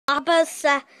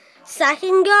Slappawappa's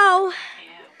second go.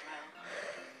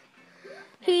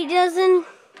 He doesn't.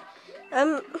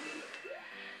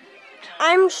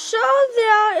 I'm sure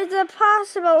there is a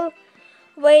possible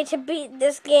way to beat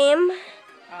this game.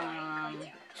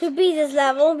 To beat this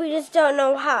level, we just don't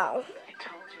know how. I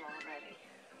told you already.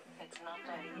 It's not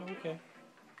that easy. Okay.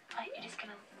 You're just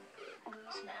gonna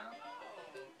lose now.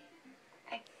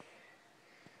 Hey,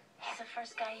 he's the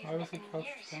first guy you've met in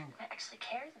years who actually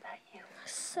cares about you.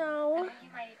 So. And that you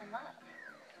might even love.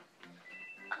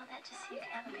 Oh, that just so you can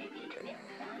have a baby together.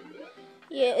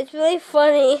 Yeah, it's really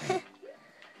funny.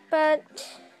 But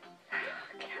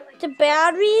the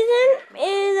bad reason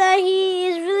is that he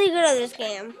is really good at this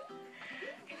game.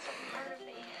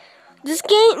 This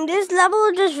level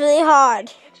is just really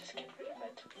hard.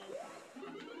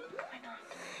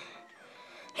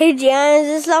 Hey Jan, is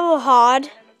this level hard?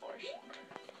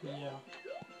 Yeah.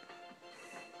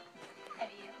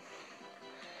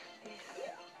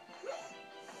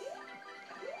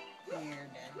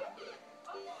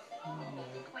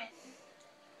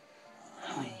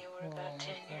 When you were about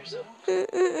 10 years old.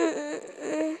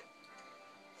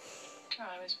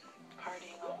 I was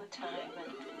partying all the time,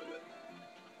 and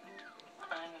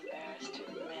I'm embarrassed to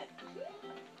admit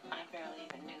I barely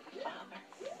even knew the father.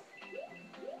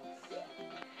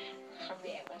 For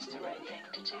me, it was the right thing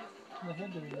to do. They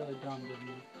had to be really dumb, didn't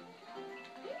they?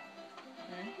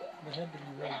 They had to be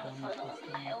really dumb with this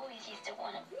I thing. always used to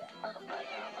want a little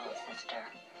brother or little sister.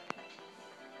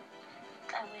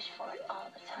 I wish for it all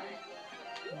the time.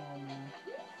 Oh man.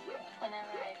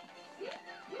 Whenever I threw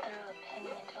a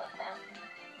penny into a fountain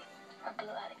or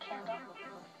blew out a candle.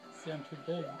 See, I'm too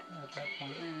big at that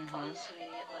point. Oh, sweetie,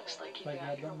 it looks like you Like I got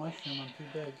had your that wish. mushroom, I'm too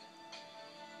big.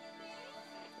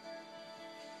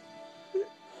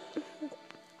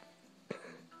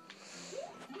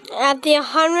 At the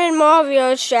 100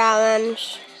 Mario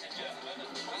challenge.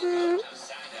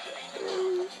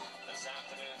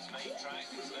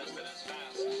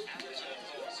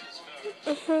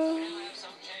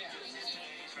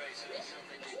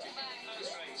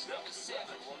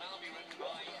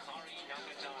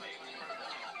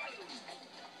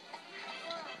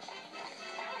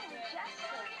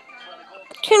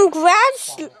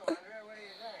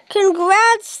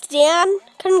 Congrats, Dan.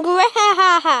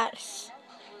 Congrats.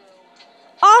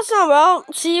 Awesome. Well,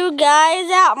 see you guys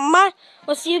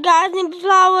in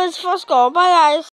Flowers for school. Bye, guys.